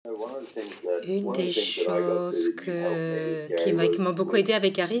Une des choses qui m'ont beaucoup aidé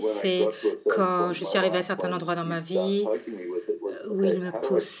avec Gary, c'est quand je suis arrivée à un certain endroit dans ma vie où il me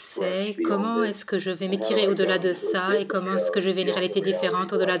poussait, comment est-ce que je vais m'étirer au-delà de ça et comment est-ce que je vais une réalité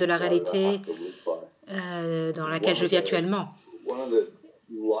différente au-delà de la réalité dans laquelle je vis actuellement.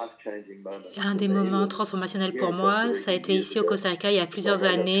 Un des moments transformationnels pour moi, ça a été ici au Costa Rica il y a plusieurs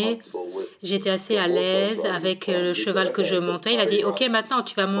années. J'étais assez à l'aise avec le cheval que je montais. Il a dit, OK, maintenant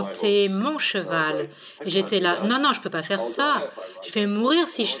tu vas monter mon cheval. Et j'étais là, non, non, je ne peux pas faire ça. Je vais mourir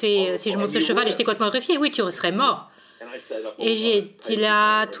si je monte ce cheval. Et j'étais complètement horrifiée. Oui, tu serais mort. Et j'étais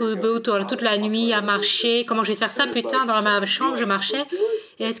là toute la nuit à marcher. Comment je vais faire ça? Putain, dans ma chambre, je marchais.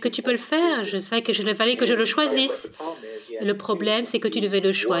 Et est-ce que tu peux le faire? Je savais que il fallait que je le choisisse. Le problème, c'est que tu devais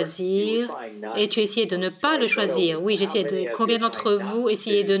le choisir et tu essayais de ne pas le choisir. Oui, j'essayais de... Combien d'entre vous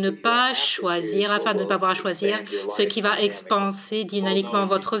essayez de ne pas choisir afin de ne pas avoir à choisir ce qui va expanser dynamiquement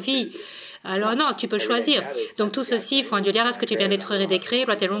votre vie? Alors non, tu peux choisir. Donc tout ceci, faut induire à ce que tu viens d'être décrit,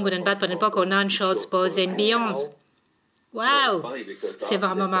 right and wrong, good and bad, but and poc, non, short, pause and beyond. Wow! C'est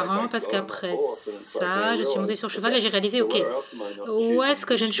vraiment marrant parce qu'après ça, je suis montée sur le cheval et j'ai réalisé, OK, où est-ce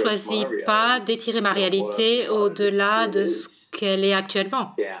que je ne choisis pas d'étirer ma réalité au-delà de ce qu'elle est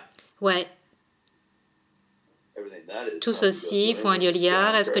actuellement? Ouais. Tout ceci, il faut un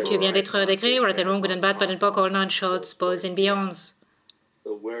liard. Est-ce que tu es bien d'être décrit? Right and wrong, good and bad, but and poc, non, short, pause and beyond.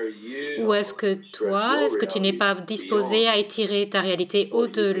 Ou est-ce que toi, est-ce que tu n'es pas disposé à étirer ta réalité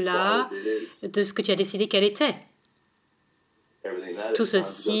au-delà de ce que tu as décidé qu'elle était? Tout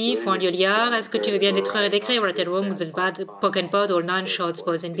ceci, faut un liard. Est-ce que tu veux bien détruire et décrire? Right and wrong, the bad, poke and pod, all nine shorts,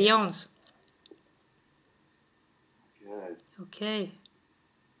 pause and beyonds. OK.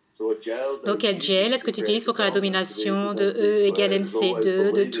 Donc, quel gel est-ce que tu utilises pour créer la domination de E égale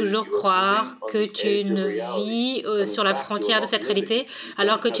MC2, de toujours croire que tu ne vis sur la frontière de cette réalité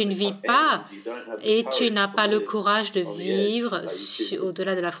alors que tu ne vis pas et tu n'as pas le courage de vivre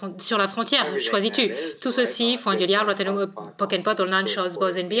au-delà de sur la frontière? Choisis-tu? Tout ceci, faut un liard, poke and pot, all nine shorts,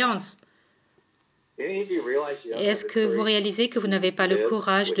 boys and beyonds. Est-ce que vous réalisez que vous n'avez pas le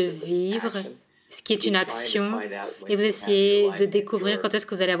courage de vivre, ce qui est une action, et vous essayez de découvrir quand est-ce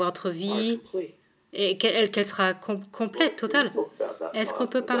que vous allez avoir votre vie et qu'elle sera complète, totale? Est-ce qu'on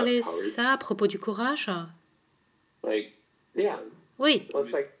peut parler ça à propos du courage? Oui.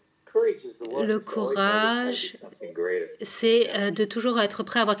 Le courage, c'est de toujours être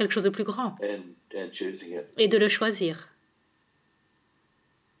prêt à avoir quelque chose de plus grand et de le choisir.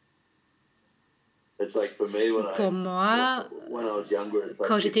 Pour moi,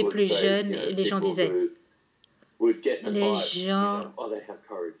 quand j'étais plus jeune, les gens disaient, oh,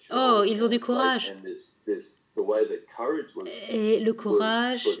 ils ont du courage. Et le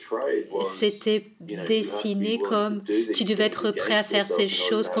courage, c'était dessiné comme tu devais être prêt à faire ces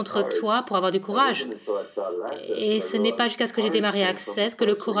choses contre toi pour avoir du courage. Et ce n'est pas jusqu'à ce que j'ai démarré Access que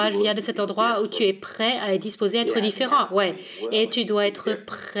le courage vient de cet endroit où tu es prêt à être disposé à être différent. Ouais. Et tu dois être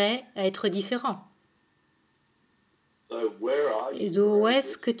prêt à être différent. Et d'où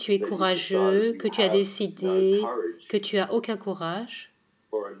est-ce que tu es courageux, que tu as décidé que tu n'as aucun courage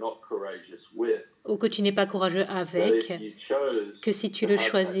ou que tu n'es pas courageux avec, que si tu le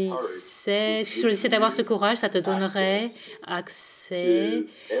choisissais, d'avoir ce courage, ça te donnerait accès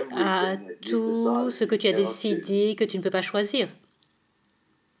à tout ce que tu as décidé que tu ne peux pas choisir.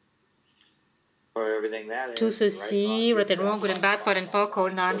 Tout ceci, right and wrong, good and bad, pot and poc,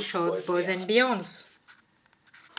 all nine shorts, boys and beyonds.